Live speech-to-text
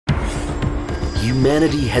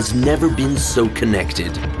Humanity has never been so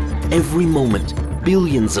connected. Every moment,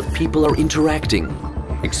 billions of people are interacting,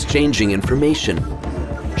 exchanging information,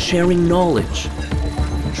 sharing knowledge,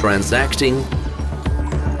 transacting,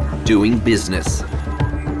 doing business.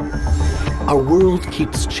 Our world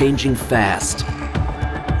keeps changing fast.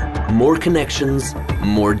 More connections,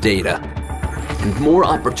 more data, and more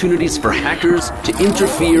opportunities for hackers to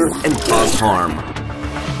interfere and cause harm.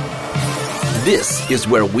 This is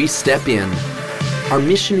where we step in. Our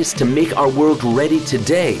mission is to make our world ready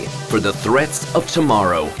today for the threats of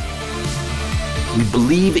tomorrow. We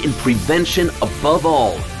believe in prevention above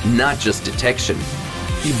all, not just detection,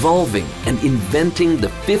 evolving and inventing the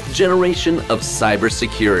 5th generation of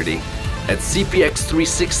cybersecurity. At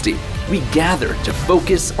CPX360, we gather to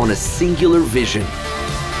focus on a singular vision: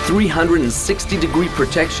 360-degree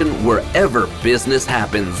protection wherever business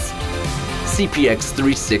happens.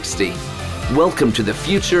 CPX360. Welcome to the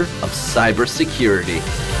future of cybersecurity.